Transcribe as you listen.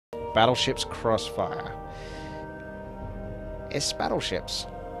BattleShips Crossfire. It's battleships.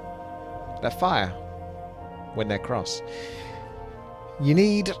 They're fire when they're cross. You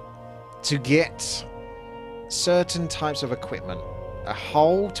need to get certain types of equipment. A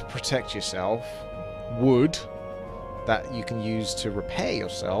hull to protect yourself, wood that you can use to repair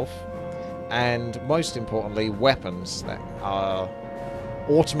yourself, and most importantly, weapons that are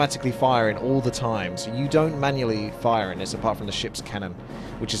automatically firing all the time, so you don't manually fire in this apart from the ship's cannon,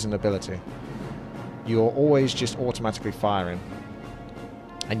 which is an ability. You're always just automatically firing,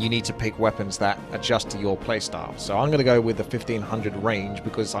 and you need to pick weapons that adjust to your playstyle. So I'm going to go with the 1500 range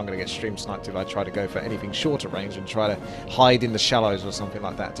because I'm going to get stream sniped if I try to go for anything shorter range and try to hide in the shallows or something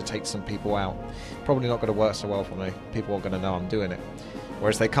like that to take some people out. Probably not going to work so well for me. People are going to know I'm doing it.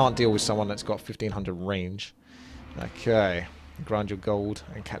 Whereas they can't deal with someone that's got 1500 range. Okay. Grind your gold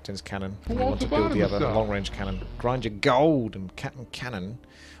and captain's cannon. You want to build the other long range cannon. Grind your gold and captain cannon.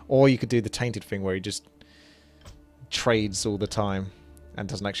 Or you could do the tainted thing where he just trades all the time and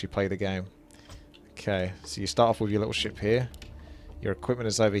doesn't actually play the game. Okay, so you start off with your little ship here. Your equipment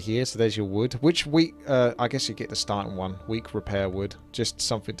is over here, so there's your wood. Which weak, I guess you get the starting one. Weak repair wood. Just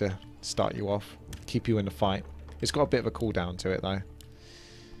something to start you off. Keep you in the fight. It's got a bit of a cooldown to it though.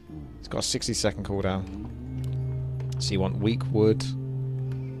 It's got a 60-second cooldown. So you want weak wood.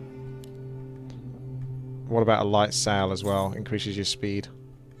 What about a light sail as well? Increases your speed.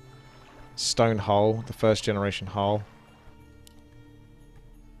 Stone hull, the first generation hull.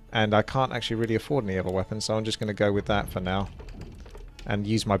 And I can't actually really afford any other weapons, so I'm just going to go with that for now. And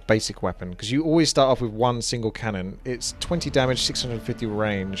use my basic weapon. Because you always start off with one single cannon. It's 20 damage, 650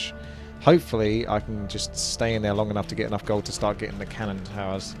 range. Hopefully I can just stay in there long enough to get enough gold to start getting the cannon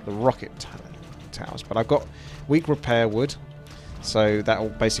towers. The rocket towers. But I've got weak repair wood. So that will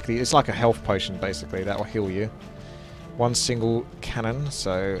basically... It's like a health potion, basically. That will heal you. One single cannon,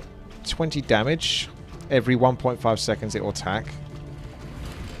 so 20 damage. Every 1.5 seconds it will attack.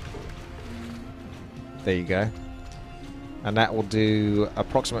 There you go. And that will do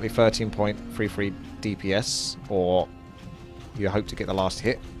approximately 13.33 DPS, or you hope to get the last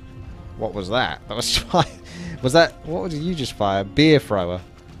hit. What was that? That was was that... What did you just fire? Beer thrower.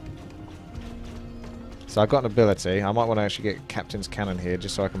 So I've got an ability. I might want to actually get Captain's Cannon here,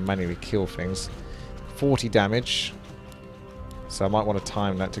 just so I can manually kill things. 40 damage. So I might want to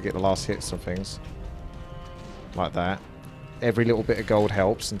time that to get the last hits of things. Like that. Every little bit of gold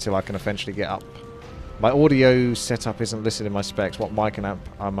helps until I can eventually get up. My audio setup isn't listed in my specs. What mic and amp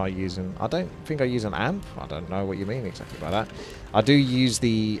am I using? I don't think I use an amp. I don't know what you mean exactly by that. I do use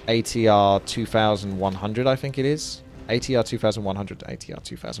the ATR 2100, I think it is. ATR 2100 to ATR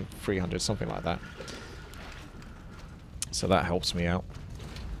 2300, something like that. So that helps me out.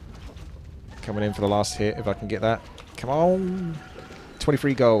 Coming in for the last hit, if I can get that. Come on!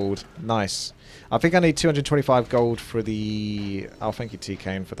 23 gold. Nice. I think I need 225 gold for the... Oh, thank you,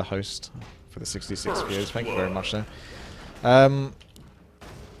 TK, for the host. For the 66 views. Thank you very much, sir.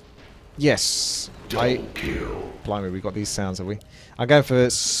 Yes. Blimey, we've got these sounds, have we? I'm going for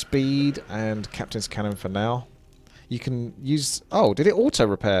speed and Captain's Cannon for now. You can use... Oh, did it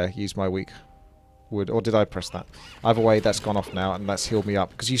auto-repair use my weak wood? Or did I press that? Either way, that's gone off now, and that's healed me up.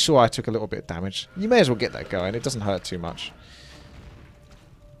 Because you saw I took a little bit of damage. You may as well get that going. It doesn't hurt too much.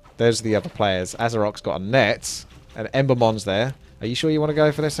 There's the other players. Azarok's got a net. And Embermon's there. Are you sure you want to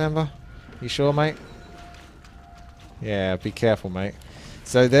go for this, Ember? You sure, mate? Yeah, be careful, mate.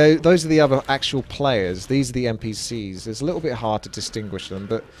 So those are the other actual players. These are the NPCs. It's a little bit hard to distinguish them,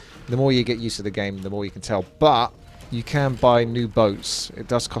 but the more you get used to the game, the more you can tell. But you can buy new boats. It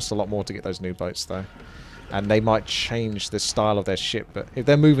does cost a lot more to get those new boats, though. And they might change the style of their ship, but if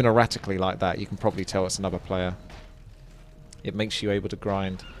they're moving erratically like that, you can probably tell it's another player. It makes you able to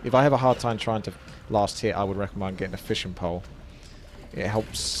grind. If I have a hard time trying to last hit, I would recommend getting a fishing pole. It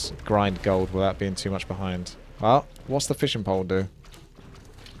helps grind gold without being too much behind. Well, what's the fishing pole do?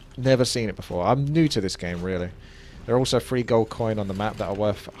 Never seen it before. I'm new to this game, really. There are also 3 gold coin on the map that are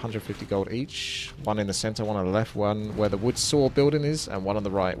worth 150 gold each. One in the center, one on the left, one where the wood saw building is, and one on the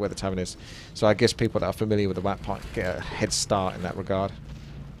right where the tavern is. So I guess people that are familiar with the map might get a head start in that regard.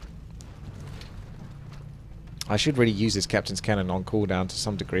 I should really use this Captain's Cannon on cooldown to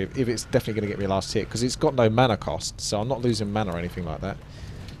some degree, if it's definitely going to get me a last hit, because it's got no mana cost, so I'm not losing mana or anything like that.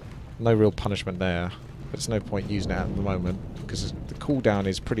 No real punishment there, but there's no point using it at the moment, because the cooldown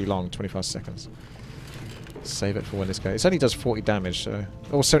is pretty long, 25 seconds. Save it for when this goes. It only does 40 damage, so...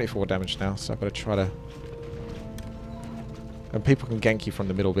 Or 74 damage now, so I've got to try to... And people can gank you from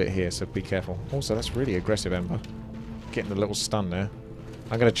the middle bit here, so be careful. Also, that's really aggressive, Ember. Getting a little stun there.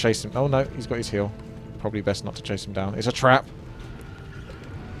 I'm going to chase him. Oh no, he's got his heal. Probably best not to chase him down. It's a trap.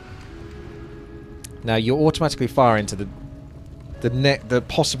 Now you automatically fire into the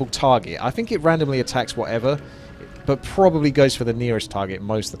possible target. I think it randomly attacks whatever, but probably goes for the nearest target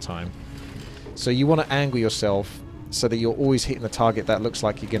most of the time. So you want to angle yourself so that you're always hitting the target that looks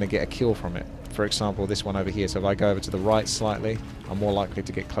like you're going to get a kill from it. For example, this one over here. So if I go over to the right slightly, I'm more likely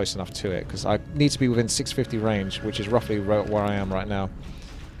to get close enough to it, because I need to be within 650 range, which is roughly where I am right now.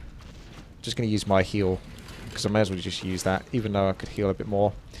 Just going to use my heal, because I may as well just use that, even though I could heal a bit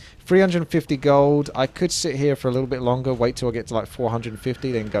more. 350 gold. I could sit here for a little bit longer, wait till I get to like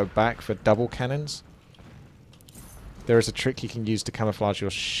 450, then go back for double cannons. There is a trick you can use to camouflage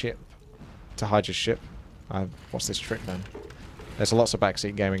your ship, to hide your ship. What's this trick then? There's lots of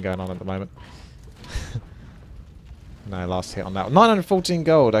backseat gaming going on at the moment. No, last hit on that one. 914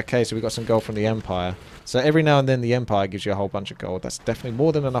 gold. Okay, so we got some gold from the Empire. So every now and then the Empire gives you a whole bunch of gold. That's definitely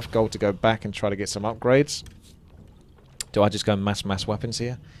more than enough gold to go back and try to get some upgrades. Do I just go mass weapons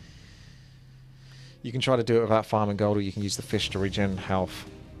here? You can try to do it without farming gold, or you can use the fish to regen health.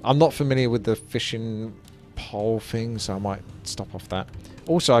 I'm not familiar with the fishing pole thing, so I might stop off that.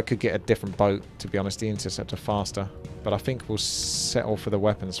 Also, I could get a different boat, to be honest, the Interceptor faster. But I think we'll settle for the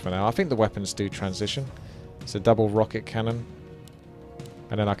weapons for now. I think the weapons do transition. So double rocket cannon.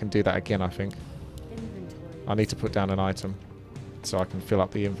 And then I can do that again, I think. I need to put down an item so I can fill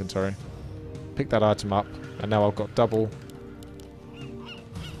up the inventory. Pick that item up, and now I've got double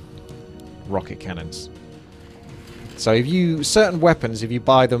rocket cannons. So if you, certain weapons, if you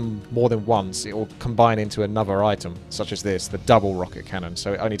buy them more than once, it will combine into another item, such as this, the double rocket cannon.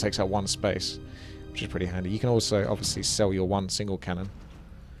 So it only takes up one space, which is pretty handy. You can also obviously sell your one single cannon.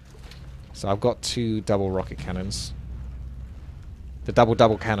 So I've got 2 double rocket cannons. The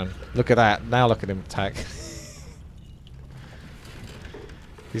double cannon. Look at that. Now look at him attack.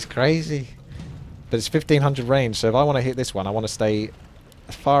 He's crazy. But it's 1500 range, so if I want to hit this one, I want to stay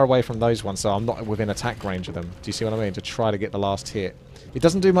far away from those ones, so I'm not within attack range of them. Do you see what I mean? To try to get the last hit. It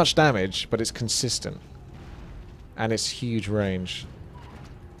doesn't do much damage, but it's consistent. And it's huge range.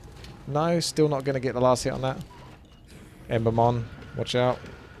 No, still not going to get the last hit on that. Embermon, watch out.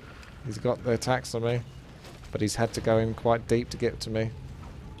 He's got the attacks on me, but he's had to go in quite deep to get to me.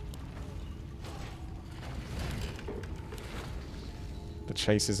 The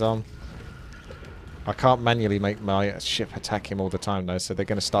chase is on. I can't manually make my ship attack him all the time though, so they're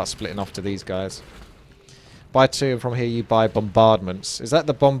going to start splitting off to these guys. Buy 2, and from here you buy bombardments. Is that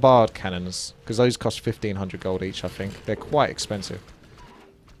the bombard cannons? Because those cost 1500 gold each, I think. They're quite expensive.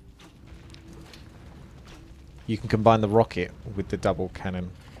 You can combine the rocket with the double cannon.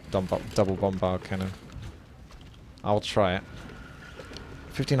 Double bombard cannon. I'll try it.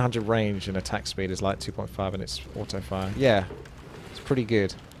 1500 range and attack speed is like 2.5 and it's auto fire. Yeah, it's pretty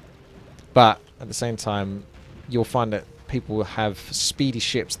good. But at the same time, you'll find that people have speedy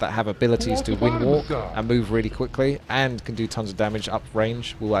ships that have abilities to wind walk and move really quickly and can do tons of damage up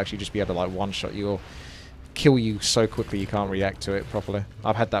range. Will actually just be able to like one-shot you or kill you so quickly you can't react to it properly.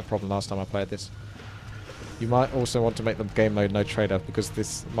 I've had that problem last time I played this. You might also want to make the game mode no trade-off, because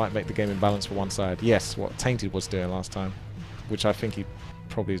this might make the game imbalanced for one side. Yes, what Tainted was doing last time, which I think he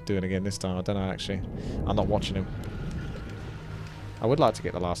probably is doing again this time. I don't know actually. I'm not watching him. I would like to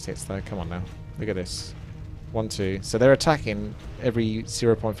get the last hits though. Come on now. Look at this. 1, 2. So they're attacking every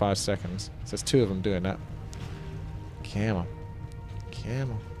 0.5 seconds. So there's 2 of them doing that. Come on.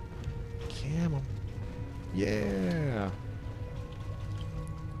 Come on. Come on. Yeah.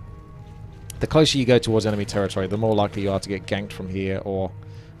 The closer you go towards enemy territory, the more likely you are to get ganked from here or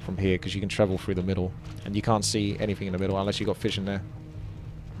from here, because you can travel through the middle. And you can't see anything in the middle unless you've got vision there.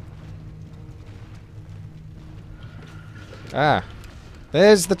 Ah.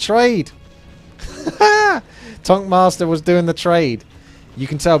 There's the trade! Tonk Master was doing the trade. You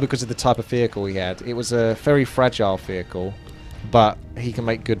can tell because of the type of vehicle he had. It was a very fragile vehicle, but he can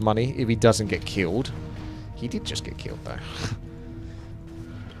make good money if he doesn't get killed. He did just get killed though.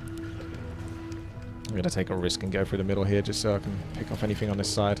 I'm going to take a risk and go through the middle here just so I can pick off anything on this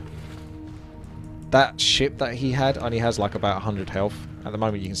side. That ship that he had only has like about 100 health. At the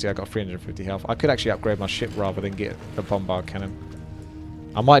moment you can see I got 350 health. I could actually upgrade my ship rather than get the bombard cannon.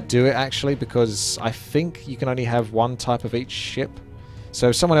 I might do it actually, because I think you can only have one type of each ship. So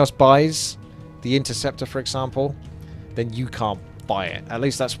if someone else buys the Interceptor, for example, then you can't buy it. At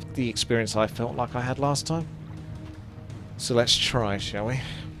least that's the experience I felt like I had last time. So let's try, shall we?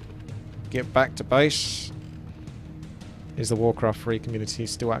 Get back to base. Is the Warcraft free community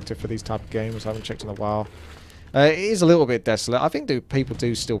still active for these type of games? I haven't checked in a while. It is a little bit desolate. I think people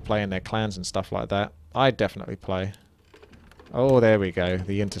do still play in their clans and stuff like that. I definitely play. Oh, there we go.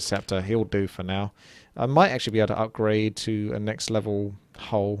 The Interceptor. He'll do for now. I might actually be able to upgrade to a next level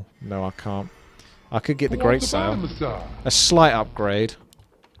hull. No, I can't. I could get the Great Sail. A slight upgrade.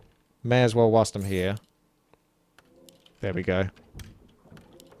 May as well whilst I'm here. There we go.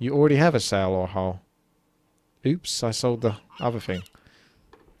 You already have a sail or hull. Oops, I sold the other thing.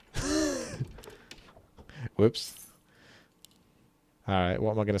 Whoops. Alright,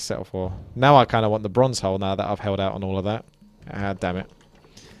 what am I going to settle for? Now I kind of want the bronze hull now that I've held out on all of that. Ah, damn it.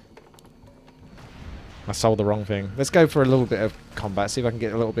 I sold the wrong thing. Let's go for a little bit of combat. See if I can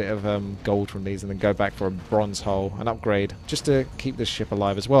get a little bit of gold from these and then go back for a bronze hull. An upgrade. Just to keep this ship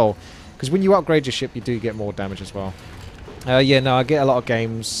alive as well. Because when you upgrade your ship, you do get more damage as well. Yeah, no, I get a lot of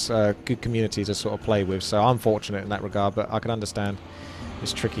games, good community to sort of play with. So I'm fortunate in that regard, but I can understand.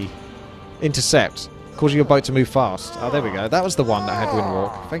 It's tricky. Intercept. Causing your boat to move fast. Oh, there we go. That was the one that had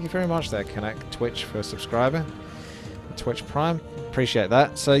Windwalk. Thank you very much there, Connect Twitch, for subscribing. Twitch Prime. Appreciate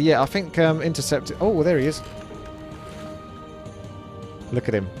that. So, yeah, I think Intercept... Oh, well, there he is. Look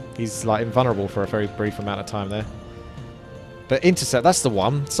at him. He's, like, invulnerable for a very brief amount of time there. But Intercept, that's the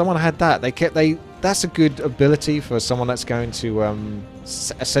one. Someone had that. That's a good ability for someone that's going to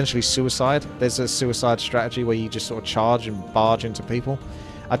essentially suicide. There's a suicide strategy where you just sort of charge and barge into people.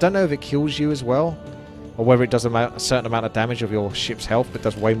 I don't know if it kills you as well, or whether it does a certain amount of damage of your ship's health, but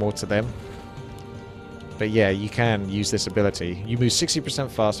does way more to them. But yeah, you can use this ability. You move 60%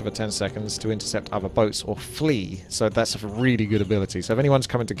 faster for 10 seconds to intercept other boats or flee. So that's a really good ability. So if anyone's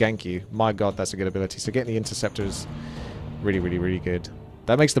coming to gank you, my god, that's a good ability. So getting the interceptor is really, really, really good.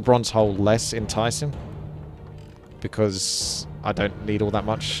 That makes the bronze hull less enticing, because I don't need all that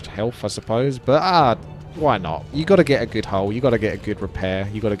much health, I suppose. But why not? You got to get a good hull, you got to get a good repair,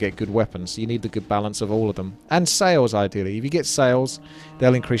 you got to get good weapons. You need the good balance of all of them, and sails ideally. If you get sails,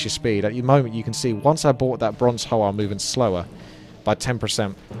 they'll increase your speed. At the moment, you can see once I bought that bronze hull, I'm moving slower by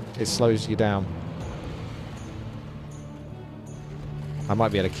 10%. It slows you down. I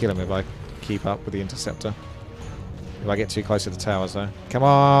might be able to kill him if I keep up with the interceptor. If I get too close to the towers, though. Come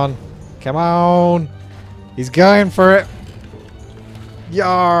on! Come on! He's going for it!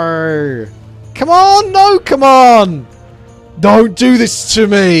 Yo! Come on! No, come on! Don't do this to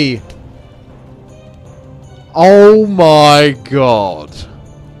me! Oh my god.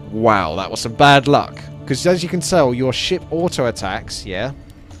 Wow, that was some bad luck. Because as you can tell, your ship auto-attacks, yeah?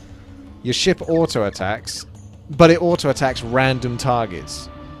 Your ship auto-attacks, but it auto-attacks random targets.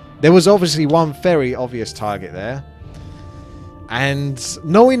 There was obviously one very obvious target there. And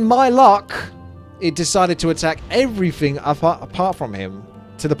knowing my luck, it decided to attack everything apart from him,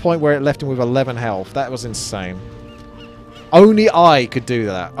 to the point where it left him with 11 health. That was insane. Only I could do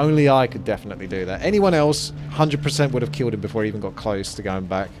that. Only I could definitely do that. Anyone else, 100% would have killed him before he even got close to going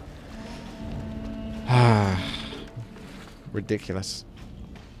back. Ridiculous.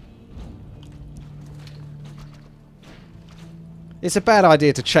 It's a bad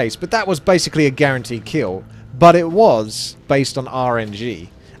idea to chase, but that was basically a guaranteed kill. But it was based on RNG.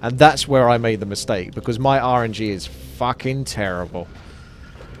 And that's where I made the mistake, because my RNG is fucking terrible.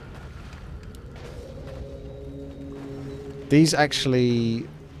 These actually...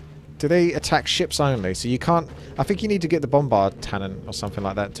 do they attack ships only? So you can't... I think you need to get the bombard cannon or something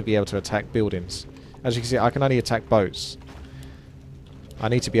like that to be able to attack buildings. As you can see, I can only attack boats. I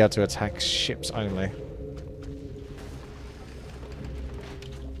need to be able to attack ships only.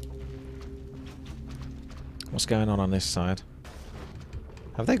 What's going on this side?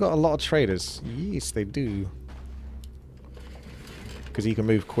 Have they got a lot of traders? Yes, they do. Because he can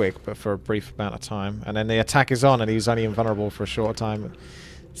move quick, but for a brief amount of time. And then the attack is on, and he's only invulnerable for a short time.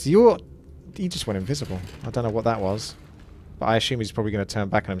 So he just went invisible. I don't know what that was. But I assume he's probably going to turn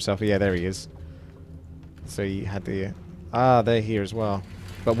back on himself. Yeah, there he is. So he had the... they're here as well.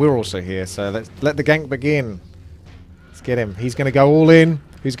 But we're also here, so let's let the gank begin. Let's get him. He's going to go all in.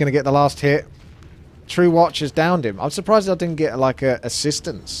 Who's going to get the last hit? True Watch has downed him. I'm surprised I didn't get like a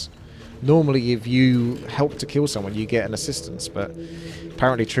assistance. Normally if you help to kill someone you get an assistance, but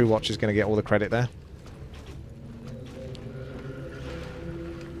apparently True Watch is going to get all the credit there.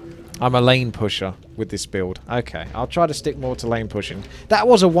 I'm a lane pusher with this build. Okay, I'll try to stick more to lane pushing. That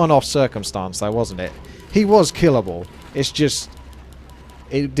was a one-off circumstance though, wasn't it? He was killable. It's just...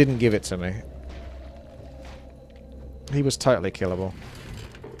 it didn't give it to me. He was totally killable.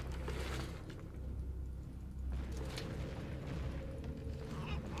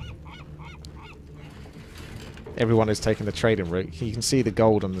 Everyone is taking the trading route. You can see the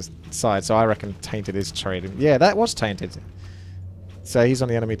gold on the side, so I reckon tainted is trading. Yeah, that was tainted. So he's on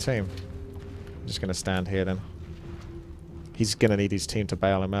the enemy team. I'm just going to stand here then. He's going to need his team to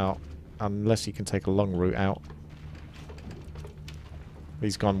bail him out, unless he can take a long route out.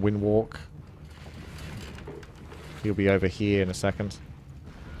 He's gone Windwalk. He'll be over here in a second.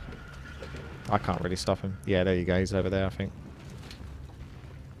 I can't really stop him. Yeah, there you go. He's over there, I think.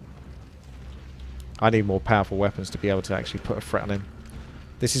 I need more powerful weapons to be able to actually put a threat on him.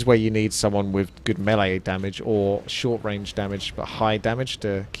 This is where you need someone with good melee damage or short range damage, but high damage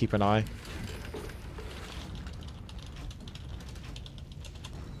to keep an eye.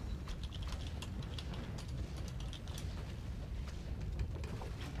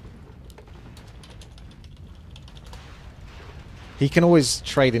 He can always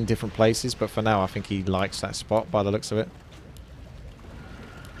trade in different places, but for now I think he likes that spot by the looks of it.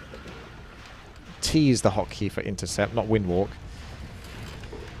 T is the hotkey for intercept, not windwalk.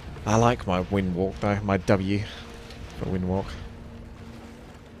 I like my windwalk though, my W for windwalk.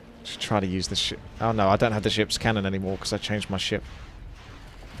 Should try to use the ship. Oh no, I don't have the ship's cannon anymore because I changed my ship.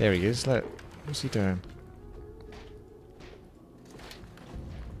 There he is, look. What's he doing?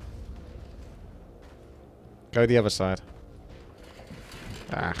 Go the other side.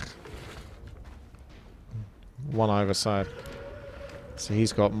 Ah. One either side. So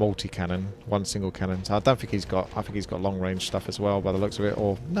he's got multi-cannon, one single cannon. So I don't think he's got, I think he's got long range stuff as well by the looks of it.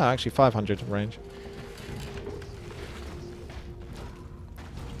 Or, no, actually 500 range.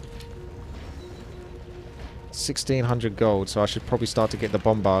 $1,600 gold, so I should probably start to get the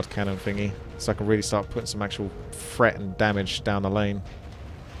bombard cannon thingy. So I can really start putting some actual threat and damage down the lane.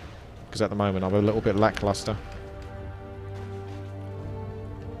 Because at the moment I'm a little bit lackluster.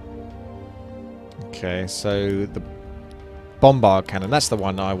 Okay, so the bombard cannon, that's the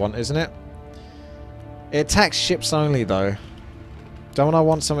one I want, isn't it? It attacks ships only, though. Don't I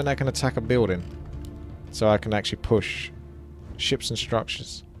want something that can attack a building? So I can actually push ships and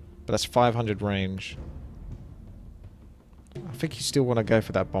structures. But that's 500 range. I think you still want to go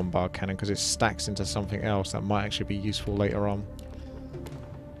for that bombard cannon because it stacks into something else that might actually be useful later on.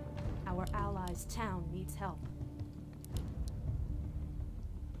 Our allies' town needs help.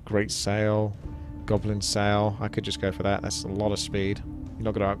 Great sail. Goblin sail. I could just go for that. That's a lot of speed. You're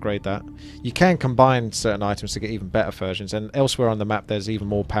not going to upgrade that. You can combine certain items to get even better versions, and elsewhere on the map there's even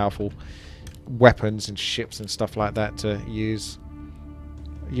more powerful weapons and ships and stuff like that to use.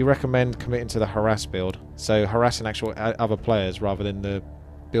 You recommend committing to the harass build, so harassing actual other players rather than the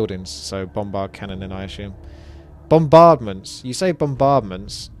buildings. So bombard cannon, then I assume. Bombardments. You say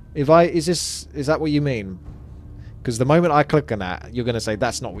bombardments. Is that what you mean? Because the moment I click on that, you're going to say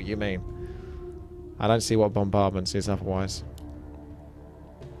that's not what you mean. I don't see what bombardments is otherwise.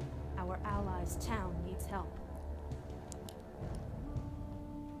 Our allies' town needs help.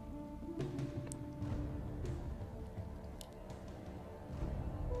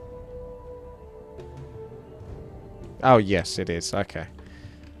 Oh, yes, it is. Okay.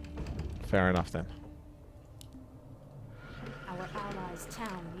 Fair enough, then. Our allies'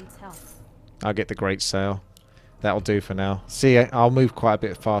 town needs help. I'll get the great sail. That'll do for now. See, I'll move quite a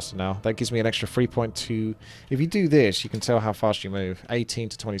bit faster now. That gives me an extra 3.2. If you do this, you can tell how fast you move. 18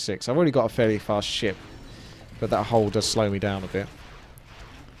 to 26. I've already got a fairly fast ship, but that hull does slow me down a bit.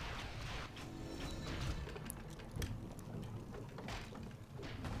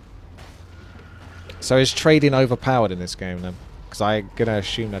 So is trading overpowered in this game then? Because I'm going to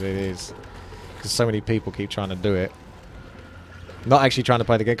assume that it is. Because so many people keep trying to do it. Not actually trying to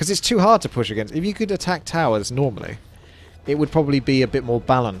play the game, because it's too hard to push against. If you could attack towers normally, it would probably be a bit more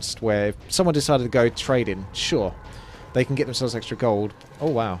balanced, where if someone decided to go trading, sure, they can get themselves extra gold.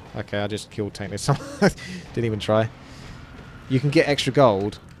 Oh, wow. Okay, I just killed Taintless. Didn't even try. You can get extra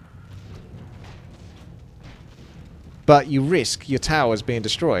gold, but you risk your towers being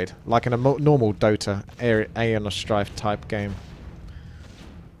destroyed, like in a normal Dota, Aeon of Strife type game.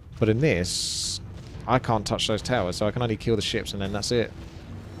 But in this, I can't touch those towers, so I can only kill the ships and then that's it.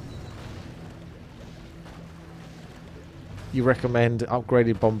 You recommend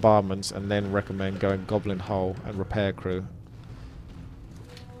upgraded bombardments and then recommend going Goblin Hull and Repair Crew.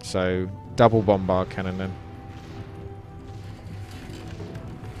 So, double bombard cannon then.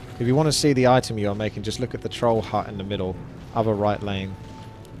 If you want to see the item you are making, just look at the troll hut in the middle, other right lane.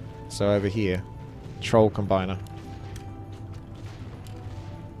 So over here, troll combiner.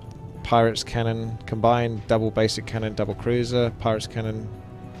 Pirates cannon combined, double basic cannon, double cruiser, pirates cannon.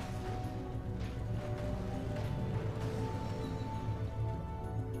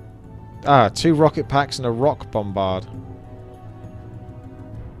 Ah, 2 rocket packs and a rock bombard.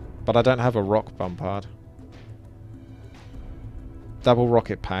 But I don't have a rock bombard. Double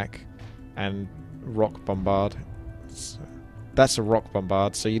rocket pack and rock bombard. That's a rock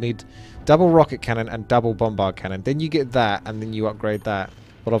bombard, so you need double rocket cannon and double bombard cannon. Then you get that and then you upgrade that.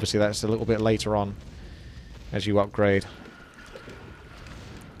 But obviously that's a little bit later on as you upgrade.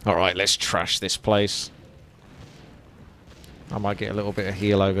 Alright, let's trash this place. I might get a little bit of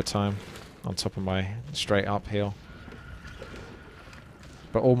heal over time on top of my straight up heal.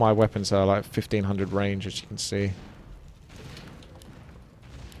 But all my weapons are like 1500 range, as you can see.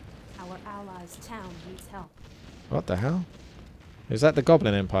 Our allies' town needs help. What the hell? Is that the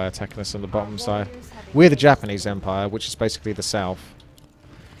Goblin Empire attacking us on the bottom side? We're the Japanese Empire, which is basically the south.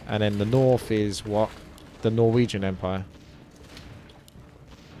 And then the north is what? The Norwegian Empire.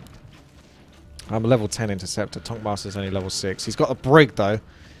 I'm a level 10 interceptor. Tonkmaster's only level 6. He's got a brig though.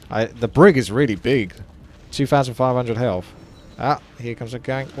 The brig is really big. 2,500 health. Ah, here comes a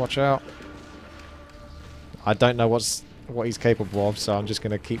gank. Watch out. I don't know what he's capable of, so I'm just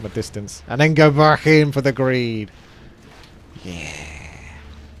going to keep my distance. And then go back in for the greed. Yeah.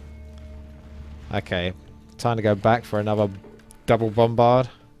 Okay. Time to go back for another double bombard.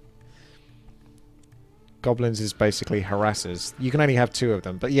 Goblins is basically harassers. You can only have 2 of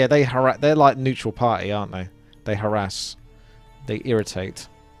them. But yeah, they're like neutral party, aren't they? They harass. They irritate.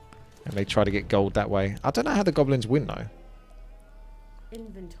 And they try to get gold that way. I don't know how the goblins win though.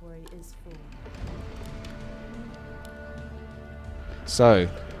 Inventory is full. So,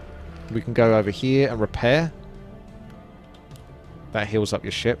 we can go over here and repair. That heals up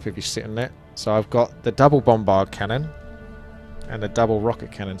your ship if you sit in it. So I've got the double bombard cannon and the double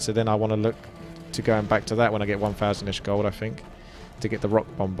rocket cannon. So then I want to look to going back to that when I get 1,000-ish gold, I think, to get the rock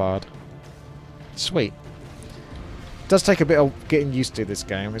bombard. Sweet. Does take a bit of getting used to this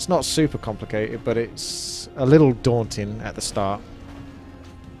game. It's not super complicated, but it's a little daunting at the start.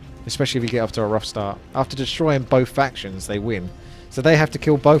 Especially if you get off to a rough start. After destroying both factions, they win. So they have to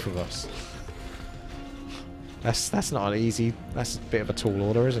kill both of us. That's not an easy... That's a bit of a tall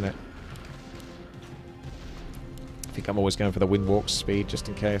order, isn't it? I think I'm always going for the windwalk speed, just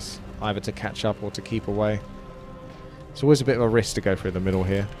in case. Either to catch up or to keep away. It's always a bit of a risk to go through the middle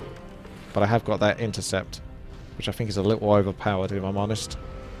here. But I have got that intercept, which I think is a little overpowered, if I'm honest.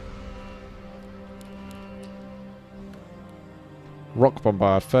 Rock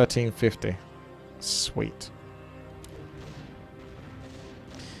bombard, 1350. Sweet.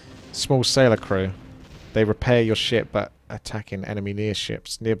 Small sailor crew. They repair your ship, but attacking enemy near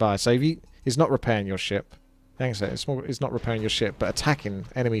ships nearby. So if it's not repairing your ship. Thanks, it's not repairing your ship, but attacking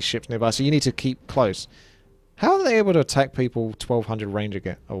enemy ships nearby. So you need to keep close. How are they able to attack people 1,200 range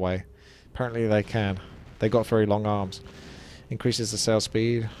away? Apparently they can. They got very long arms. Increases the sail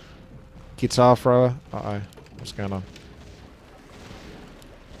speed. Guitar thrower. Uh-oh. What's going on?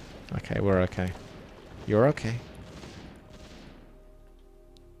 Okay, we're okay. You're okay.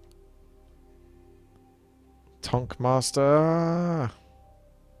 Tonk Master.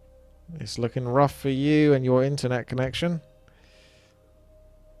 It's looking rough for you and your internet connection.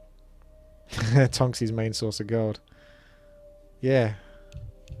 Tonk's his main source of gold. Yeah.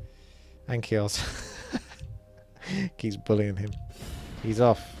 And kills. Keeps bullying him. He's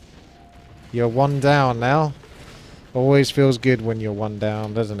off. You're 1 down now. Always feels good when you're 1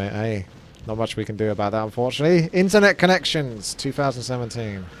 down, doesn't it? Hey, not much we can do about that, unfortunately. Internet connections,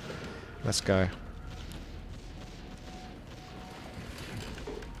 2017. Let's go.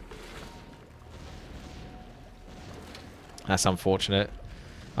 That's unfortunate.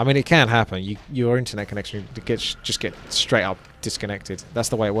 I mean, it can happen. Your internet connection just get straight up disconnected. That's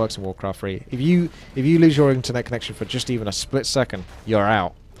the way it works in Warcraft 3. If you lose your internet connection for just even a split second, you're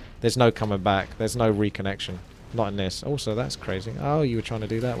out. There's no coming back. There's no reconnection. Not in this. Also, that's crazy. Oh, you were trying to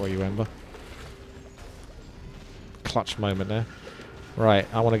do that, were you, Ember? Clutch moment there. Right,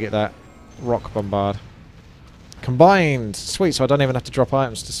 I want to get that rock bombard. Combined! Sweet, so I don't even have to drop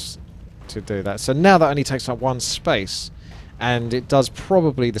items to do that. So now that only takes up 1 space. And it does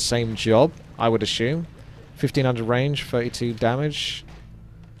probably the same job, I would assume. 1500 range, 32 damage.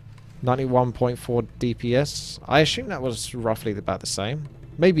 91.4 DPS. I assume that was roughly about the same.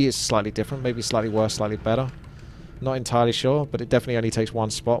 Maybe it's slightly different, maybe slightly worse, slightly better. Not entirely sure, but it definitely only takes 1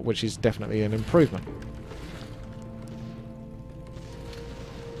 spot, which is definitely an improvement.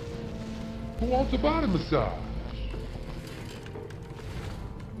 Who wants a body massage?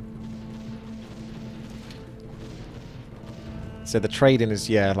 So the trading is,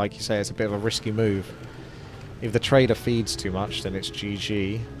 yeah, like you say, it's a bit of a risky move. If the trader feeds too much, then it's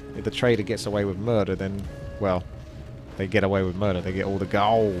GG. If the trader gets away with murder, then, well, they get away with murder. They get all the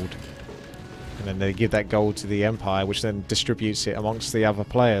gold. And then they give that gold to the Empire, which then distributes it amongst the other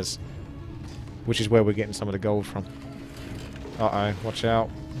players. Which is where we're getting some of the gold from. Uh-oh, watch out.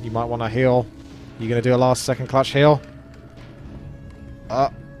 You might want to heal. You going to do a last second clutch heal?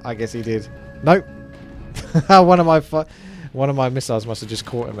 I guess he did. Nope. One of my missiles must have just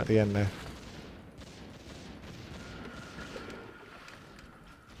caught him at the end there.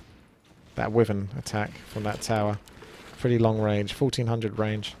 That Wyvern attack from that tower. Pretty long range. 1400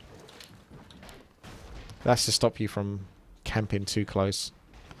 range. That's to stop you from camping too close.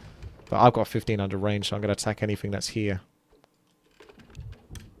 But I've got 1500 range, so I'm going to attack anything that's here.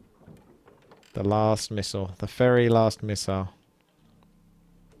 The last missile. The very last missile.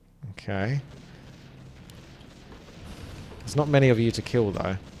 Okay. There's not many of you to kill,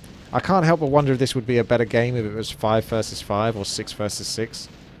 though. I can't help but wonder if this would be a better game if it was 5 versus 5 or 6 versus 6.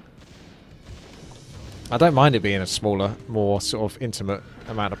 I don't mind it being a smaller, more sort of intimate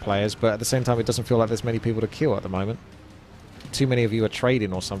amount of players, but at the same time it doesn't feel like there's many people to kill at the moment. Too many of you are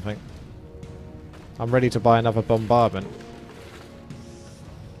trading or something. I'm ready to buy another bombardment.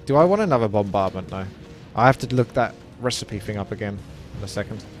 Do I want another bombardment though? I have to look that recipe thing up again in a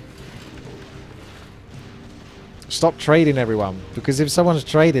second. Stop trading, everyone, because if someone's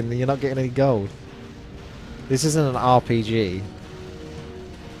trading then you're not getting any gold. This isn't an RPG.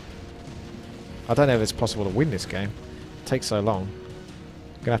 I don't know if it's possible to win this game. It takes so long.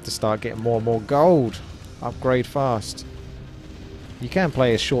 I'm gonna have to start getting more and more gold. Upgrade fast. You can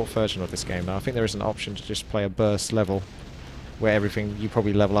play a short version of this game now. I think there is an option to just play a burst level where everything, you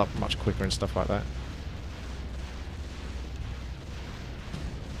probably level up much quicker and stuff like that.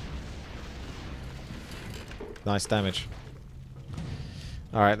 Nice damage.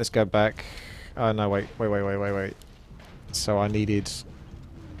 Alright, let's go back. Oh no, wait. So I needed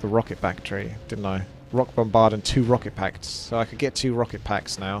the rocket factory, didn't I? Rock bombard and 2 rocket packs. So I could get 2 rocket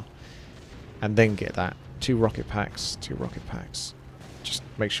packs now. And then get that. 2 rocket packs, 2 rocket packs. Just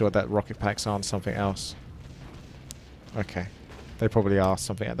make sure that rocket packs aren't something else. Okay. They probably are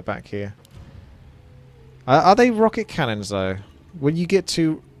something at the back here. Are they rocket cannons though? When you get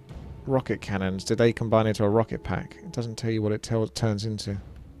 2 rocket cannons, do they combine into a rocket pack? It doesn't tell you what it turns into.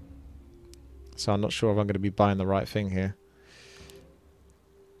 So I'm not sure if I'm going to be buying the right thing here.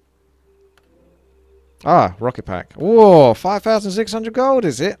 Ah, rocket pack. Whoa, 5,600 gold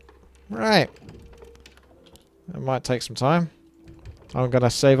is it? Right. That might take some time. I'm going to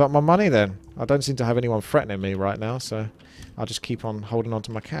save up my money then. I don't seem to have anyone threatening me right now, so I'll just keep on holding on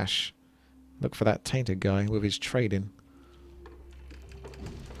to my cash. Look for that tainted guy with his trading.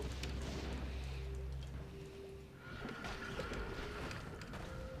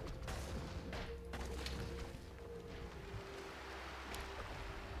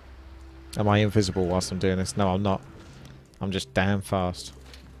 Am I invisible whilst I'm doing this? No, I'm not. I'm just damn fast.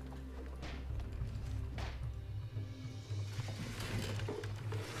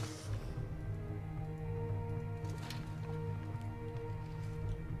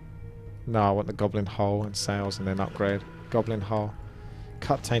 No, I want the goblin hull and sails and then upgrade. Goblin hull.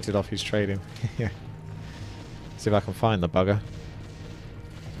 Cut tainted off his trading. Yeah. See if I can find the bugger.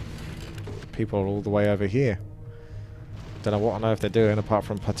 People are all the way over here. Don't know what on earth they're doing apart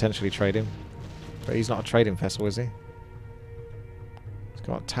from potentially trading. But he's not a trading vessel, is he? He's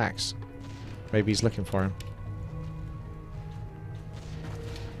got tax. Maybe he's looking for him.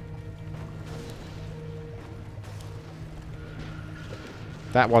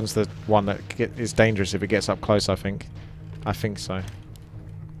 That one's the one that is dangerous if it gets up close, I think. I think so.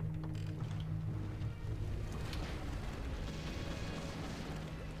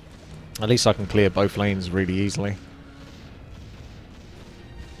 At least I can clear both lanes really easily.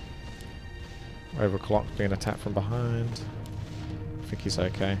 Overclock being attacked from behind. I think he's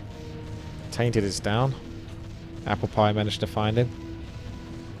okay. Tainted is down. Apple Pie managed to find him.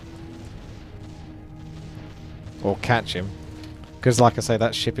 Or catch him. Because like I say,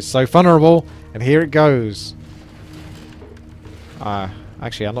 that ship is so vulnerable. And here it goes.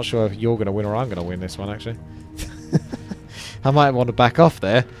 Actually, I'm not sure if you're going to win or I'm going to win this one, actually. I might want to back off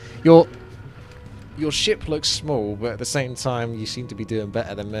there. Your ship looks small, but at the same time, you seem to be doing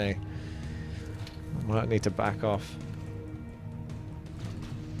better than me. I might need to back off.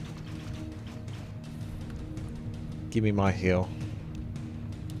 Give me my heal.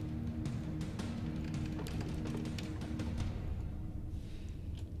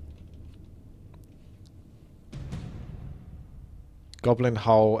 Goblin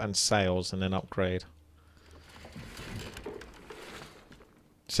hull and sails and then upgrade.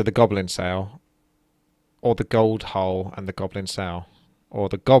 So the goblin sail. Or the gold hull and the goblin sail. Or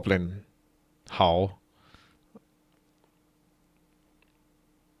the goblin hull.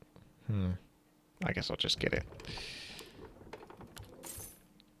 I guess I'll just get it.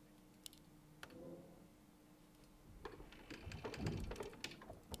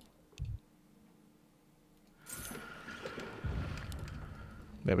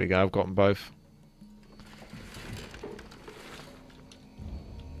 There we go, I've got them both.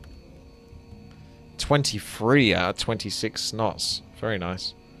 $23 out of 26 knots. Very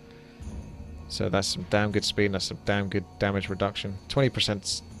nice. So that's some damn good speed and that's some damn good damage reduction.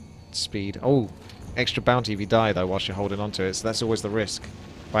 20% speed. Oh, extra bounty if you die, though, whilst you're holding on to it. So that's always the risk.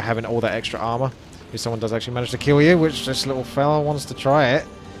 By having all that extra armor. If someone does actually manage to kill you, which this little fella wants to try it.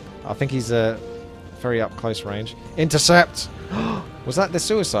 I think he's very up close range. Intercept! Was that the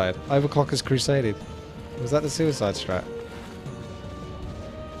suicide? Overclockers Crusaded. Was that the suicide strat?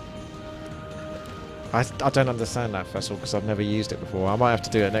 I don't understand that vessel because I've never used it before. I might have to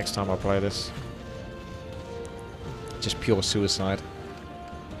do it next time I play this. Just pure suicide.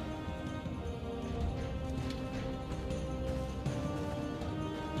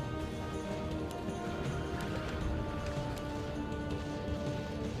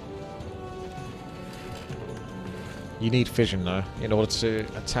 You need fission though in order to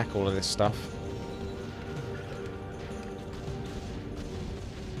attack all of this stuff.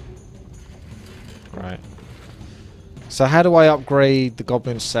 Right. So how do I upgrade the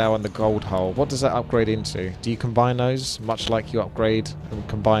Goblin Sail and the Gold Hull? What does that upgrade into? Do you combine those much like you upgrade and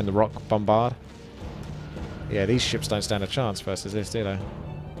combine the Rock Bombard? Yeah, these ships don't stand a chance versus this, do they?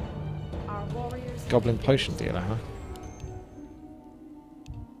 Our warriors Goblin Potion dealer, huh?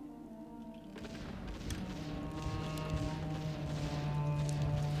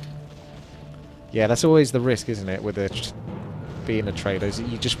 Yeah, that's always the risk, isn't it, with being a trader, is that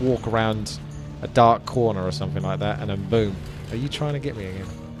you just walk around a dark corner or something like that, and then boom. Are you trying to get me again?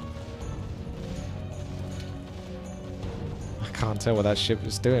 I can't tell what that ship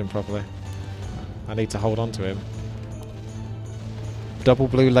is doing properly. I need to hold on to him. Double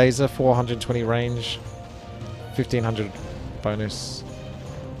blue laser, 420 range, 1500 bonus.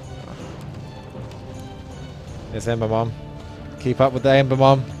 There's Ember Mom. Keep up with the Ember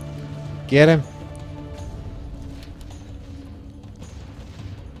Mom. Get him.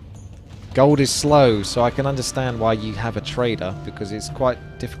 Gold is slow, so I can understand why you have a trader, because it's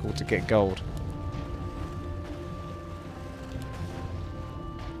quite difficult to get gold.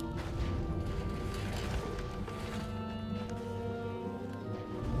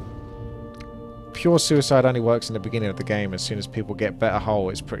 Pure suicide only works in the beginning of the game. As soon as people get better hull,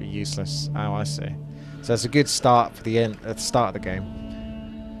 it's pretty useless. Oh, I see. So it's a good start for the end at the start of the game.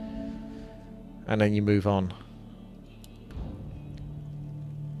 And then you move on.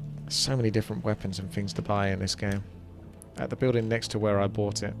 So many different weapons and things to buy in this game. At the building next to where I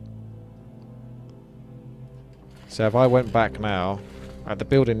bought it. So if I went back now, at the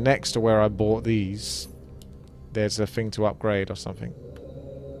building next to where I bought these, there's a thing to upgrade or something.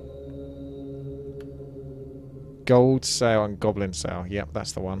 Gold Sail and Goblin Sail. Yep,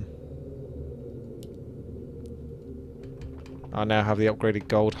 that's the one. I now have the upgraded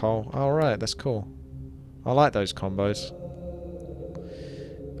gold hull. Alright, that's cool. I like those combos.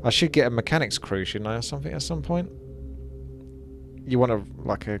 I should get a mechanics crew, shouldn't I, or something at some point? You want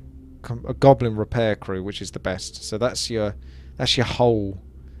a goblin repair crew, which is the best. So that's your hull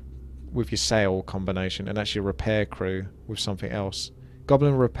with your sail combination, and that's your repair crew with something else.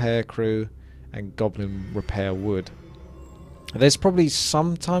 Goblin repair crew and goblin repair wood. There's probably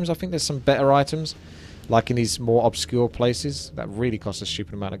sometimes I think there's some better items, like in these more obscure places that really cost a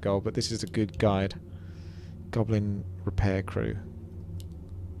stupid amount of gold, but this is a good guide. Goblin repair crew.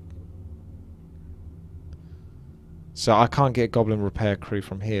 So I can't get Goblin Repair Crew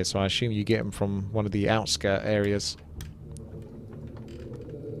from here, so I assume you get them from one of the outskirt areas.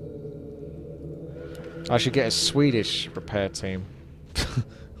 I should get a Swedish repair team.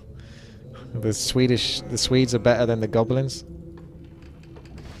 The Swedes are better than the Goblins.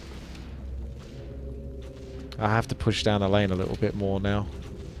 I have to push down the lane a little bit more now.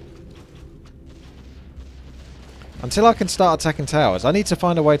 Until I can start attacking towers. I need to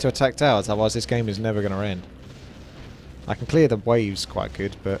find a way to attack towers, otherwise this game is never going to end. I can clear the waves quite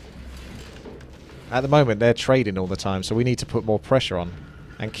good, but at the moment they're trading all the time, so we need to put more pressure on.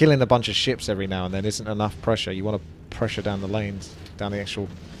 And killing a bunch of ships every now and then isn't enough pressure. You want to pressure down the lanes, down the actual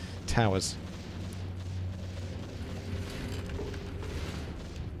towers.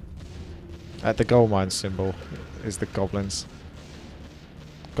 At the gold mine symbol is the goblins.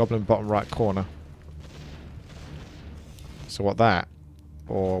 Goblin bottom right corner. So what, that?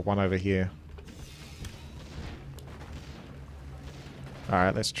 Or one over here?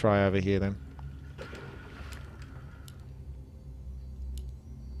 Alright, let's try over here then.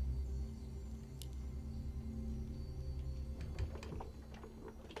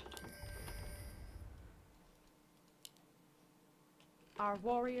 Our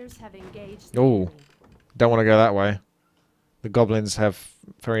warriors have engaged. Oh, don't want to go that way. The goblins have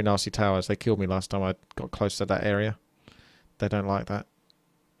very nasty towers. They killed me last time I got close to that area. They don't like that.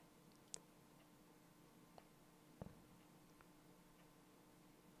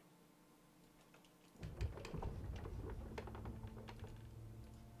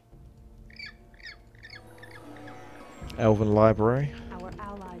 Elven Library. Our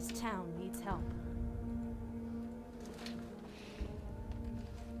allies' town needs help.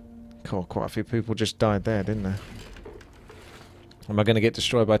 Cool, quite a few people just died there, didn't they? Am I going to get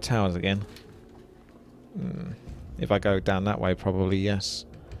destroyed by towers again? If I go down that way, probably yes.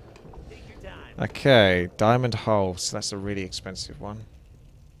 Okay, diamond hull. So that's a really expensive one.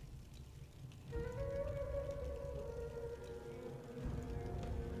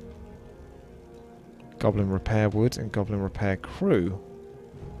 Goblin repair wood and goblin repair crew.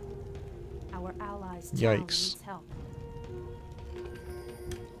 Our allies' town Yikes. needs help.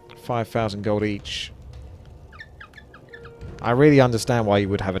 5,000 gold each. I really understand why you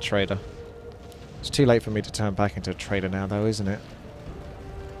would have a trader. It's too late for me to turn back into a trader now, though, isn't it?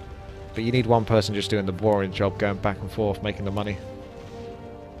 But you need one person just doing the boring job, going back and forth, making the money,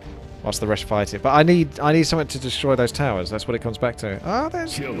 whilst the rest fight it. But I need something to destroy those towers. That's what it comes back to. Oh,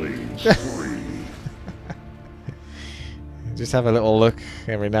 there's Killing spree. just have a little look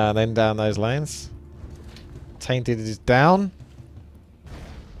every now and then down those lanes. Tainted is down.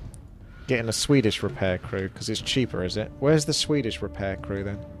 Getting a Swedish repair crew because it's cheaper, is it? Where's the Swedish repair crew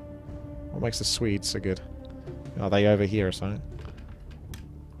then? What makes the Swedes so good? Are they over here or something?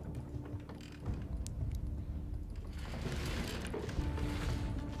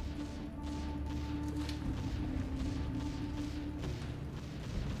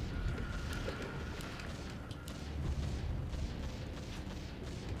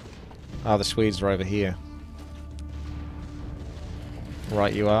 Ah, the Swedes are over here.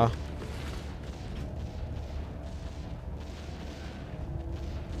 Right you are.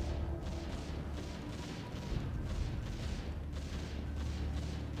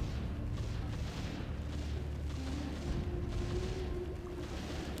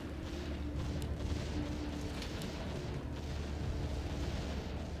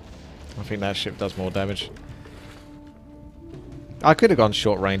 I think that ship does more damage. I could have gone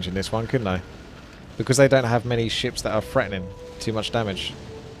short range in this one, couldn't I? Because they don't have many ships that are threatening too much damage.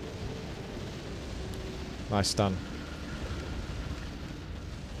 Nice stun.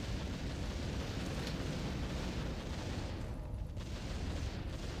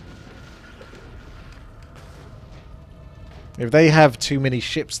 If they have too many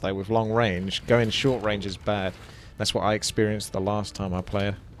ships though with long range, going short range is bad. That's what I experienced the last time I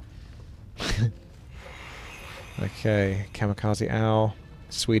played. Okay, Kamikaze Owl,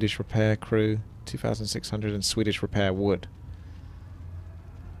 Swedish repair crew, 2,600 and Swedish repair wood.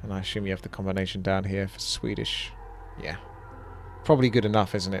 And I assume you have the combination down here for Swedish. Yeah. Probably good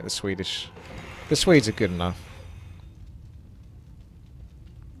enough, isn't it, the Swedish? The Swedes are good enough.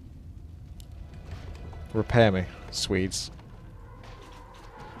 Repair me, Swedes.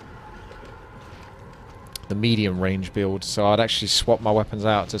 The medium range build, so I'd actually swap my weapons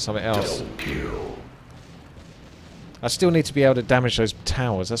out to something else. I still need to be able to damage those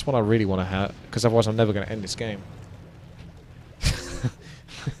towers. That's what I really want to have, because otherwise I'm never going to end this game.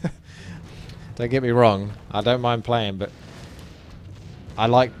 Don't get me wrong, I don't mind playing, but I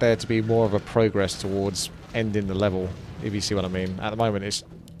like there to be more of a progress towards ending the level, if you see what I mean. At the moment,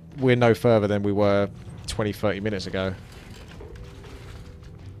 we're no further than we were 20, 30 minutes ago.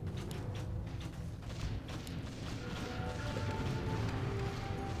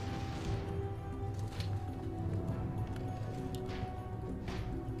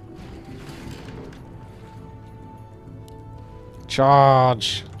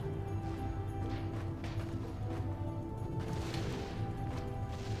 Charge!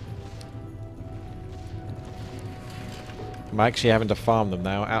 I'm actually having to farm them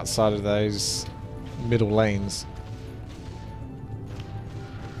now outside of those middle lanes.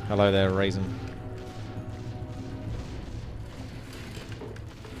 Hello there, Raisin.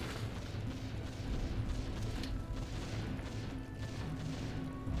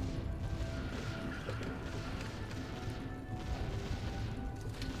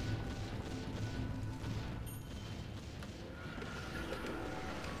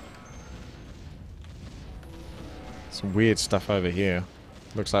 Some weird stuff over here.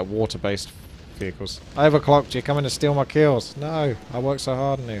 Looks like water-based vehicles. Overclocked, you're coming to steal my kills. No, I worked so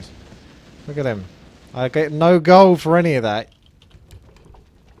hard on this. Look at him. I get no gold for any of that.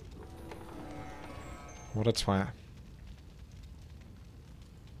 What a twat.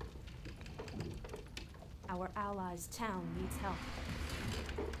 Our allies' town needs help.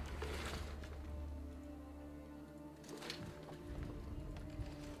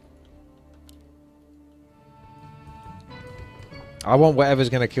 I want whatever's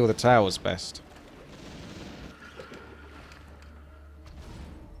going to kill the towers best.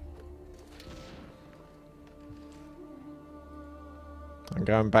 I'm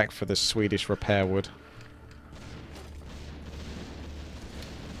going back for the Swedish repair wood.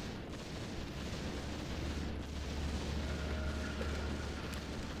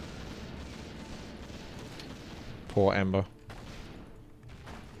 Poor Ember.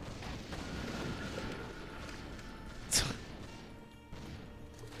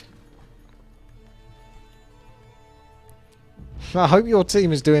 I hope your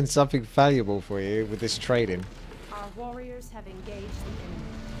team is doing something valuable for you with this trading. Our warriors have engaged the enemy.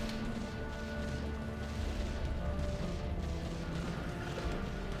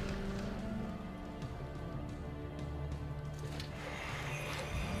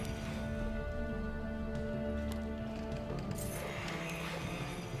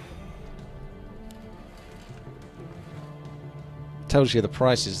 Tells you the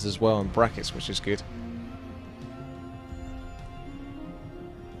prices as well in brackets, which is good.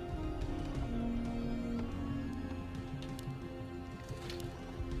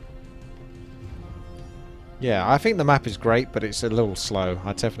 Yeah, I think the map is great, but it's a little slow.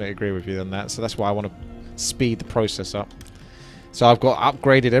 I definitely agree with you on that, so that's why I want to speed the process up. So I've got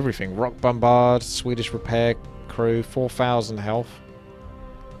upgraded everything. Rock Bombard, Swedish Repair Crew, 4,000 health.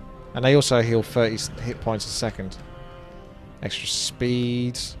 And they also heal 30 hit points a second. Extra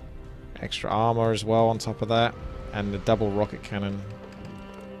speed, extra armor as well on top of that, and the double rocket cannon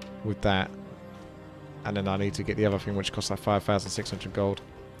with that. And then I need to get the other thing, which costs like 5,600 gold.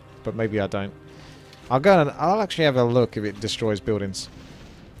 But maybe I don't. I'll go and I'll actually have a look if it destroys buildings.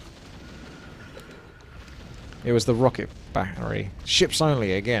 It was the rocket battery. Ships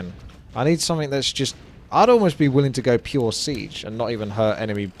only again. I need something that's just... I'd almost be willing to go pure siege and not even hurt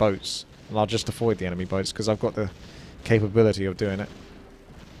enemy boats. And I'll just avoid the enemy boats because I've got the capability of doing it.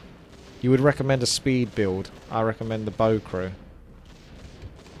 You would recommend a speed build. I recommend the bow crew.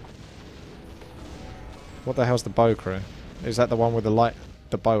 What the hell's the bow crew? Is that the one with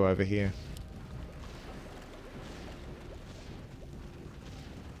the bow over here?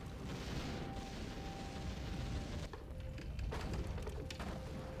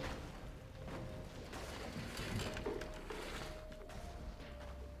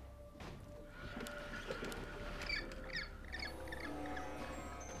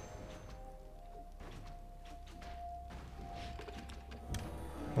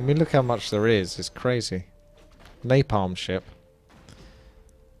 I mean, look how much there is. It's crazy. Napalm ship.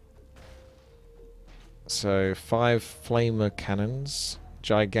 So, 5 flamer cannons.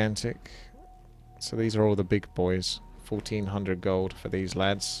 Gigantic. So these are all the big boys. 1,400 gold for these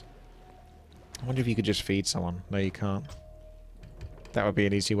lads. I wonder if you could just feed someone. No, you can't. That would be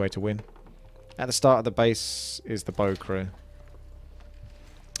an easy way to win. At the start of the base is the bow crew.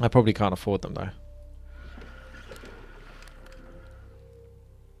 I probably can't afford them though.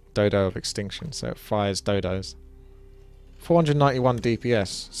 Dodo of Extinction, so it fires dodos. 491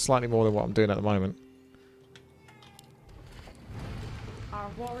 DPS, slightly more than what I'm doing at the moment. Our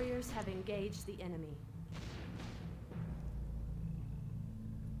warriors have engaged the enemy.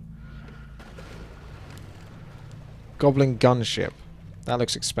 Goblin gunship. That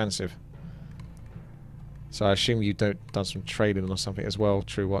looks expensive. So I assume you done some trading or something as well,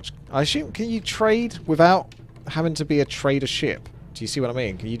 True Watch. I assume, can you trade without having to be a trader ship? Do you see what I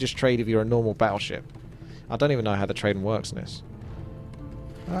mean? Can you just trade if you're a normal battleship? I don't even know how the trading works in this.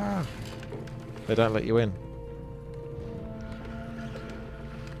 Ah. They don't let you in.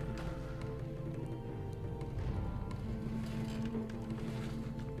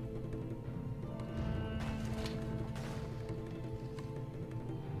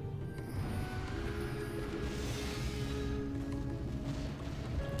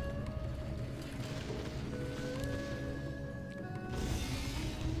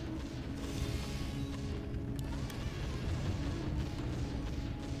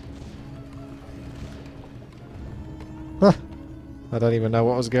 I don't even know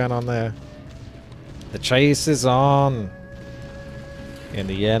what was going on there. The chase is on. In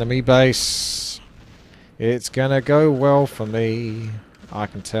the enemy base. It's gonna go well for me. I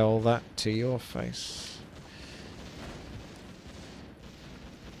can tell that to your face.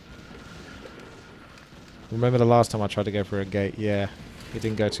 Remember the last time I tried to go for a gate? Yeah, it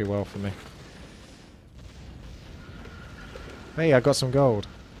didn't go too well for me. Hey, I got some gold.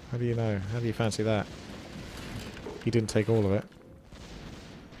 How do you know? How do you fancy that? He didn't take all of it.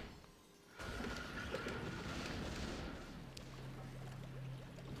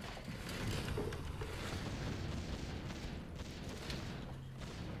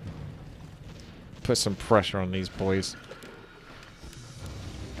 Put some pressure on these boys.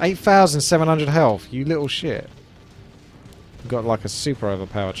 8,700 health, you little shit. You've got like a super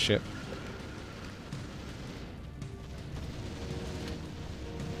overpowered ship.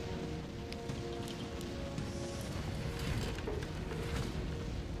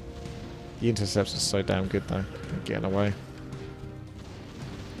 The intercepts are so damn good though. They're getting away.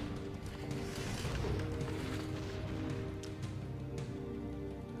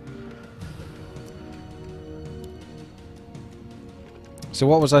 So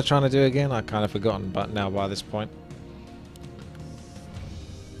what was I trying to do again? I kind of forgotten, but now by this point.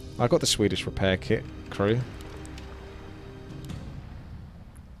 I got the Swedish repair kit crew.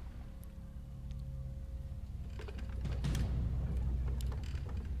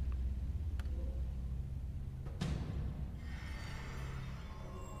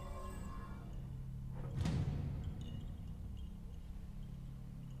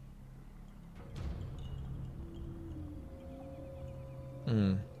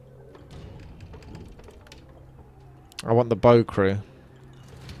 I want the bow crew.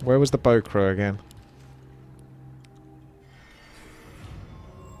 Where was the bow crew again?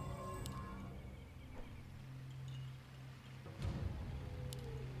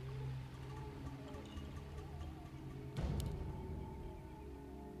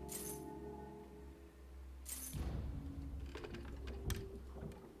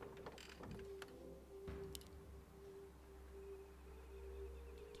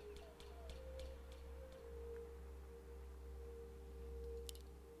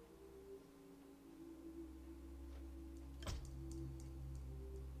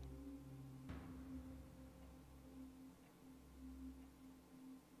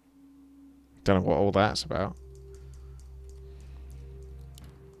 Don't know what all that's about.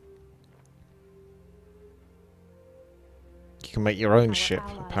 You can make your own ship,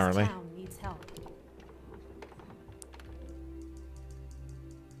 apparently.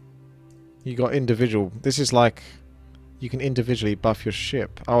 You got individual. This is like you can individually buff your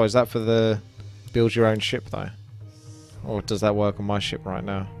ship. Oh, is that for the build your own ship though? Or does that work on my ship right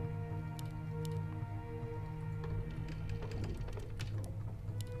now?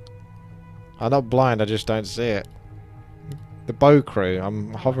 I'm not blind, I just don't see it. The bow crew,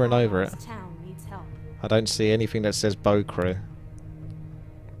 I'm hovering over it. I don't see anything that says bow crew.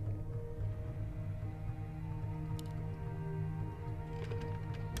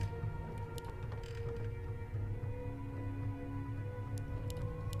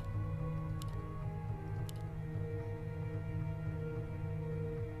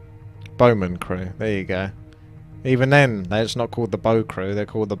 Bowman crew, there you go. Even then, it's not called the bow crew, they're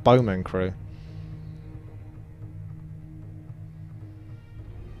called the bowman crew.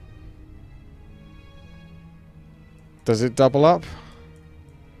 Does it double up?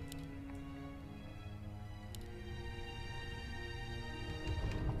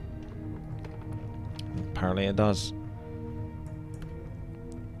 Apparently it does.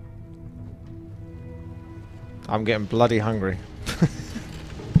 I'm getting bloody hungry.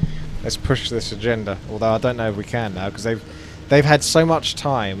 Let's push this agenda. Although I don't know if we can now, because they've had so much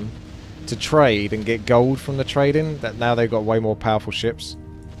time to trade and get gold from the trading that now they've got way more powerful ships.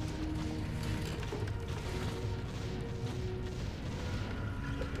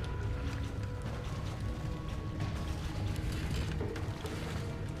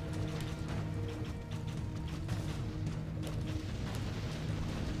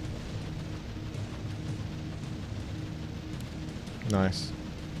 Nice.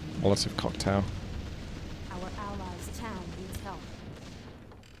 Molotov cocktail. Our allies' town needs help.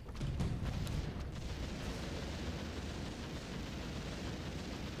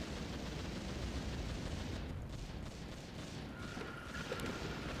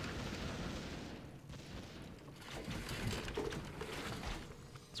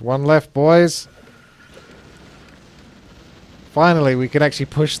 There's one left, boys. Finally, we can actually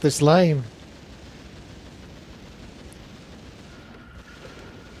push this lane.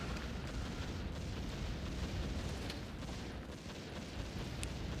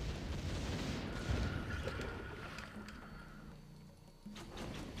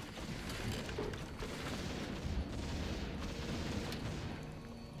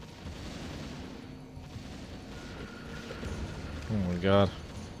 Oh my god.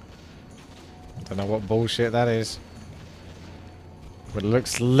 I don't know what bullshit that is. But it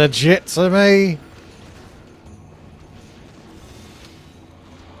looks legit to me.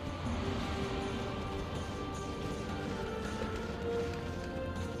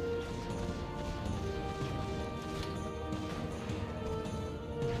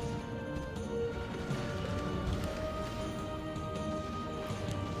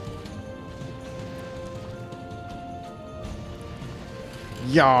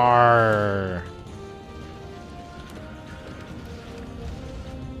 Yar.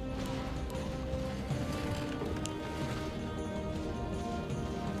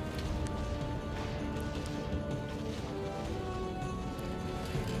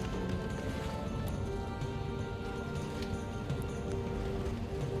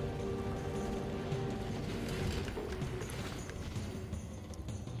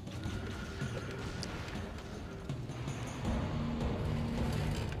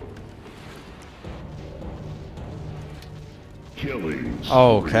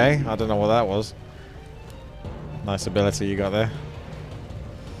 Oh, okay. I don't know what that was. Nice ability you got there.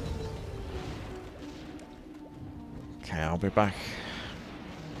 Okay, I'll be back.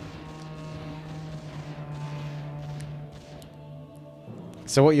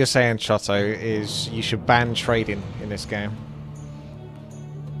 So what you're saying, Chotto, is you should ban trading in this game.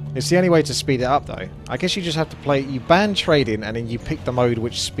 It's the only way to speed it up, though. I guess you just have to play... You ban trading, and then you pick the mode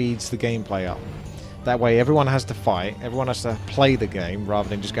which speeds the gameplay up. That way, everyone has to fight. Everyone has to play the game, rather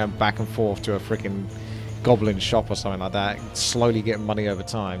than just going back and forth to a freaking goblin shop or something like that. Slowly getting money over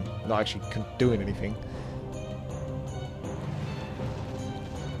time. Not actually doing anything.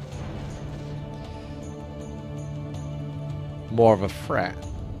 More of a threat.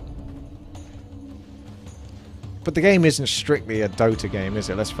 But the game isn't strictly a Dota game, is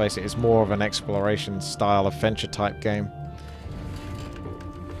it? Let's face it, it's more of an exploration style adventure type game.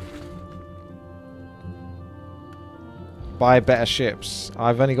 Buy better ships.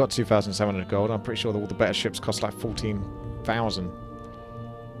 I've only got 2,700 gold. I'm pretty sure that all the better ships cost like 14,000.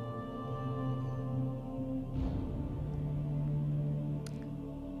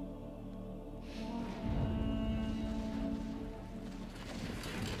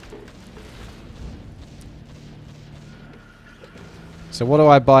 So what do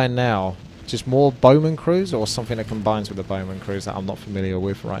I buy now? Just more bowman crews or something that combines with the bowman crews that I'm not familiar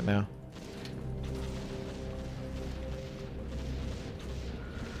with right now?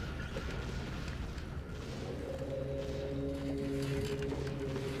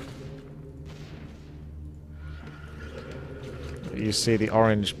 You see the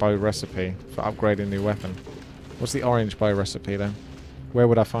orange bow recipe for upgrading the weapon. What's the orange bow recipe then? Where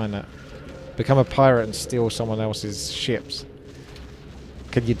would I find that? Become a pirate and steal someone else's ships.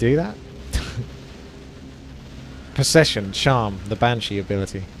 Can you do that? Possession, Charm, the Banshee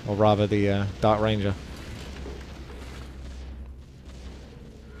ability. Or rather the Dark Ranger.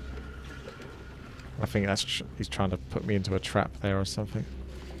 I think that's he's trying to put me into a trap there or something.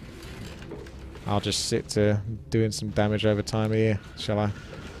 I'll just sit to doing some damage over time here, shall I?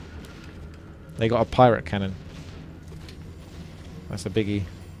 They got a pirate cannon. That's a biggie.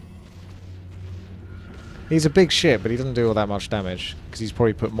 He's a big ship, but he doesn't do all that much damage. Because he's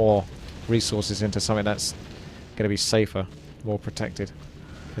probably put more resources into something that's going to be safer, more protected.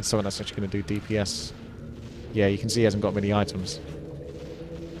 And something that's actually going to do DPS. Yeah, you can see he hasn't got many items.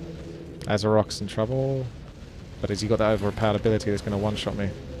 Azarok's in trouble. But has he got that overpowered ability that's going to one-shot me?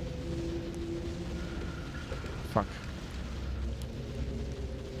 Fuck.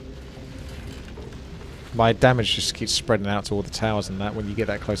 My damage just keeps spreading out to all the towers and that when you get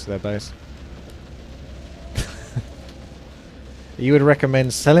that close to their base. You would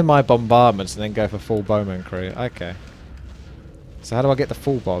recommend selling my bombardments and then go for full bowman crew. Okay. So how do I get the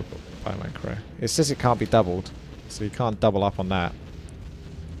full bowman crew? It says it can't be doubled. So you can't double up on that.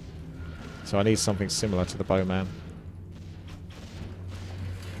 So I need something similar to the bowman.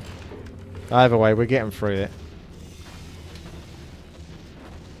 Either way, we're getting through it.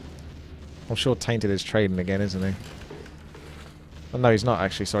 I'm sure Tainted is trading again, isn't he? Oh, no, he's not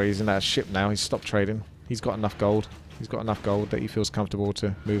actually. Sorry, he's in that ship now. He's stopped trading. He's got enough gold. He's got enough gold that he feels comfortable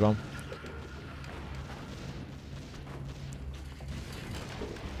to move on.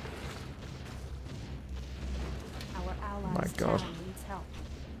 My God.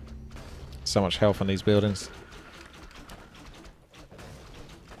 So much health on these buildings.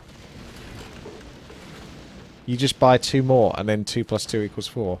 You just buy 2 more and then 2 plus 2 equals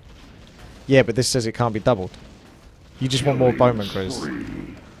 4. Yeah, but this says it can't be doubled. You just want more bowman crews.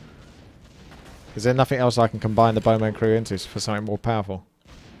 Is there nothing else I can combine the bowman crew into for something more powerful?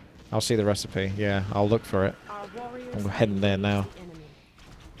 I'll see the recipe. Yeah, I'll look for it. I'm heading there now.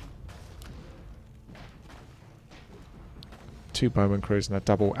 2 bowman crews and a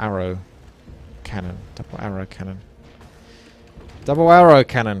double arrow cannon. Double arrow cannon. Double arrow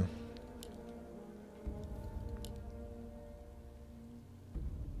cannon.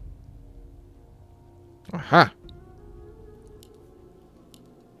 Aha!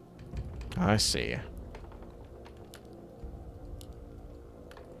 I see.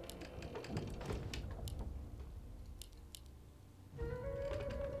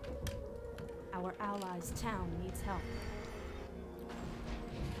 Our allies' town needs help.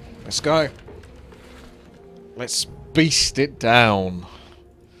 Let's go. Let's beast it down.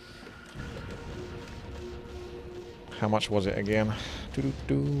 How much was it again?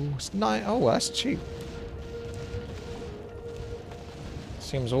 It's 9. Oh, that's cheap.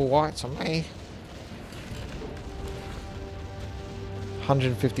 Seems all right to me.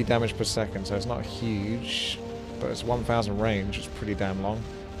 150 damage per second, so it's not huge, but it's 1,000 range. It's pretty damn long.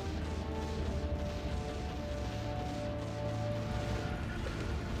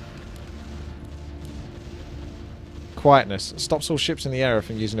 Quietness. Stops all ships in the area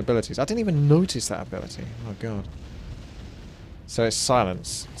from using abilities. I didn't even notice that ability. Oh god. So it's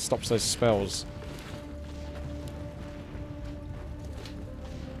silence. Stops those spells.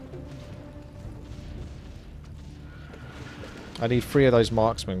 I need 3 of those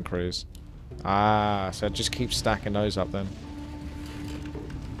marksman crews. Ah, so just keep stacking those up then.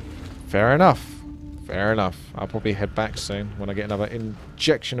 Fair enough. Fair enough. I'll probably head back soon when I get another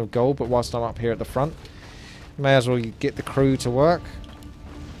injection of gold, but whilst I'm up here at the front, may as well get the crew to work.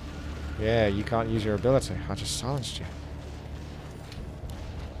 Yeah, you can't use your ability. I just silenced you.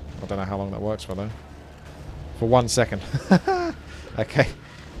 I don't know how long that works for though. For 1 second. Okay.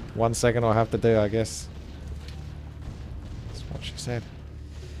 1 second I'll have to do, I guess. That's what she said.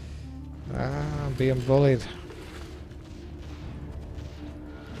 Ah, I'm being bullied.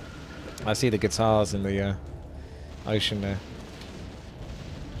 I see the guitars in the ocean there.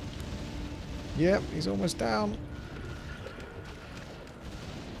 Yep, he's almost down.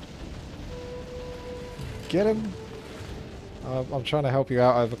 Get him. I'm trying to help you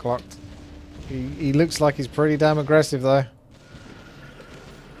out, Overclocked. He looks like he's pretty damn aggressive though.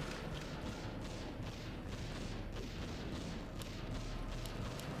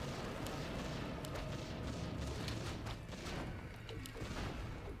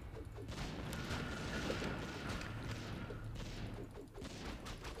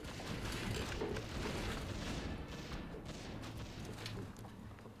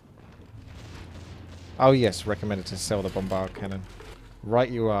 Oh yes, recommended to sell the bombard cannon. Right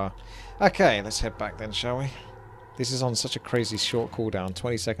you are. Okay, let's head back then, shall we? This is on such a crazy short cooldown.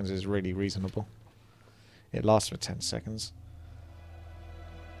 20 seconds is really reasonable. It lasts for 10 seconds.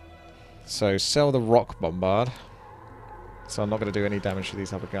 So sell the rock bombard. So I'm not going to do any damage to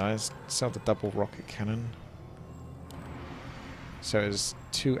these other guys. Sell the double rocket cannon. So it's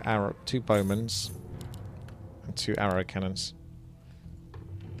 2 bowmans and 2 arrow cannons.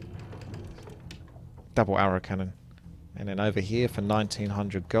 Double arrow cannon. And then over here for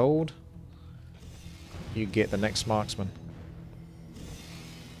 1900 gold, you get the next marksman.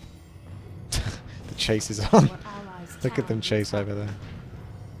 The chase is on. Look at them chase over there.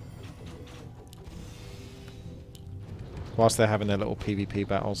 Whilst they're having their little PvP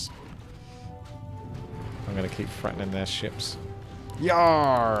battles, I'm going to keep threatening their ships.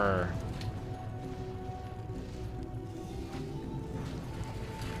 Yar!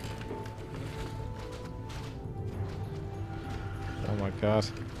 Oh my god.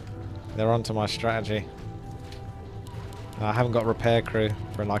 They're onto my strategy. I haven't got repair crew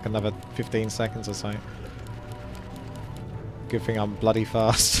for like another 15 seconds or so. Good thing I'm bloody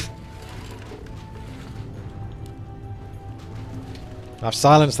fast. I've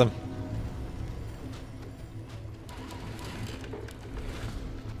silenced them.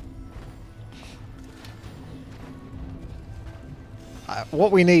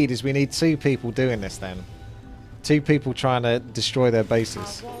 What we need is we need 2 people doing this then. 2 people trying to destroy their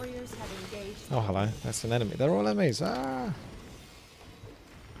bases. Oh, hello. That's an enemy. They're all enemies. Ah!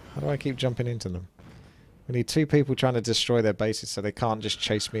 How do I keep jumping into them? We need 2 people trying to destroy their bases so they can't just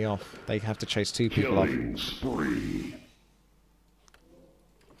chase me off. They have to chase 2 people off. Spree.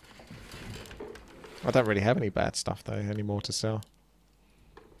 I don't really have any bad stuff though anymore to sell.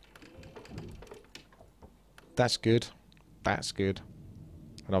 That's good. That's good.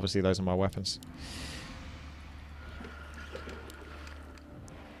 And obviously those are my weapons.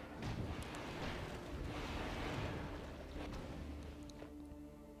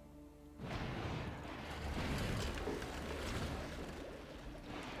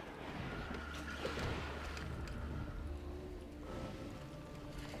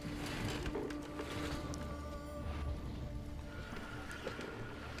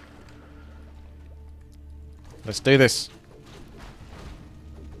 Let's do this.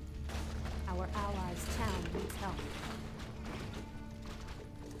 Our allies' town needs help.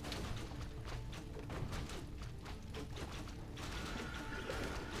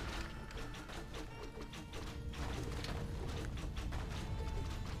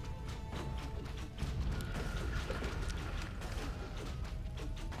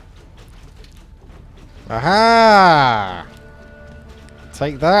 Aha!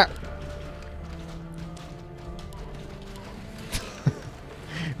 Take that.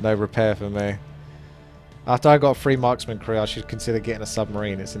 No repair for me. After I got a free marksman crew, I should consider getting a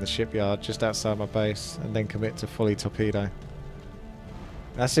submarine. It's in the shipyard just outside my base, and then commit to fully torpedo.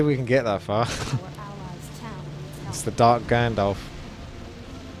 Let's see if we can get that far. It's the Dark Gandalf.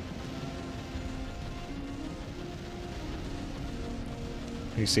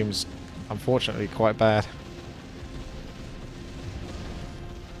 He seems, unfortunately, quite bad.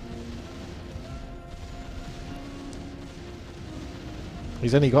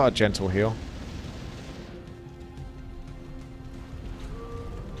 He's only got a gentle heal.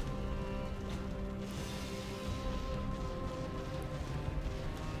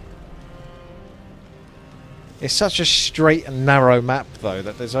 It's such a straight and narrow map, though,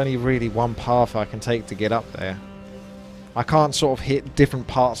 that there's only really one path I can take to get up there. I can't sort of hit different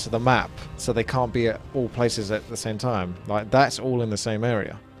parts of the map, so they can't be at all places at the same time. Like, that's all in the same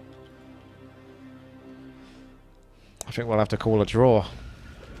area. I think we'll have to call a draw.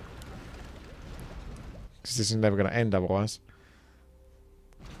 Because this is never going to end otherwise.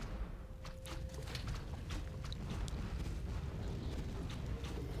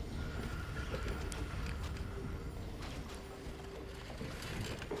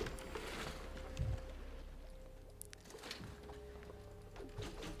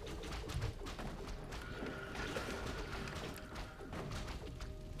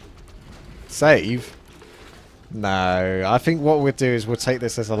 Save? No, I think what we'll do is we'll take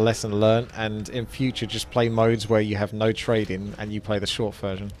this as a lesson learned, and in future just play modes where you have no trading and you play the short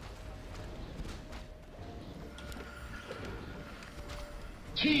version.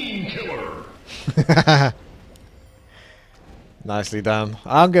 Team killer. Nicely done.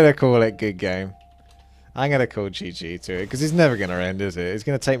 I'm going to call it good game. I'm going to call GG to it, because it's never going to end, is it? It's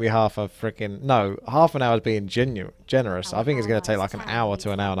going to take me half a freaking... No, half an hour is being generous. I think it's going to take like an hour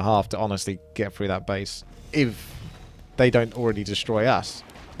to an hour and a half to honestly get through that base. If they don't already destroy us.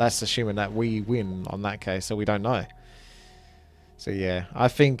 That's assuming that we win on that case, so we don't know. So yeah, I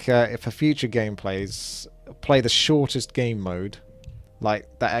think if for future gameplays, play the shortest game mode.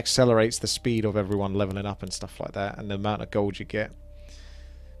 Like, that accelerates the speed of everyone leveling up and stuff like that, and the amount of gold you get.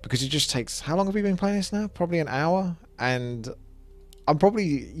 Because it just takes... How long have we been playing this now? Probably an hour. And I'm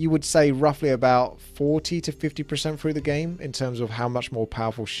probably, you would say, roughly about 40 to 50% through the game in terms of how much more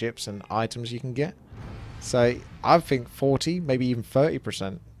powerful ships and items you can get. So I think 40, maybe even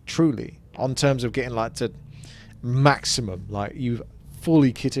 30%, truly, on terms of getting like to maximum. Like, you've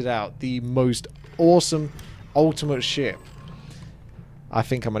fully kitted out the most awesome ultimate ship. I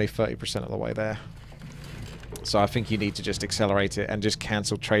think I'm only 30% of the way there. So I think you need to just accelerate it and just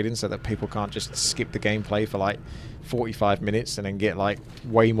cancel trading so that people can't just skip the gameplay for like 45 minutes and then get like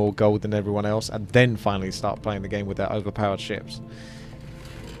way more gold than everyone else and then finally start playing the game with their overpowered ships.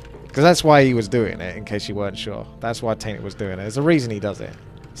 Because that's why he was doing it, in case you weren't sure. That's why Tainted was doing it. There's a reason he does it.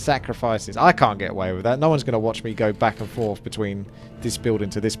 Sacrifices. I can't get away with that. No one's going to watch me go back and forth between this building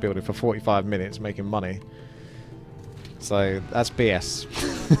to this building for 45 minutes making money. So that's BS.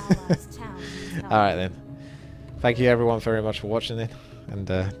 Alright then. Thank you everyone very much for watching it, and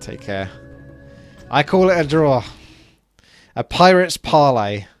take care. I call it a draw. A pirate's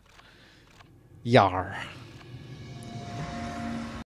parlay. Yar.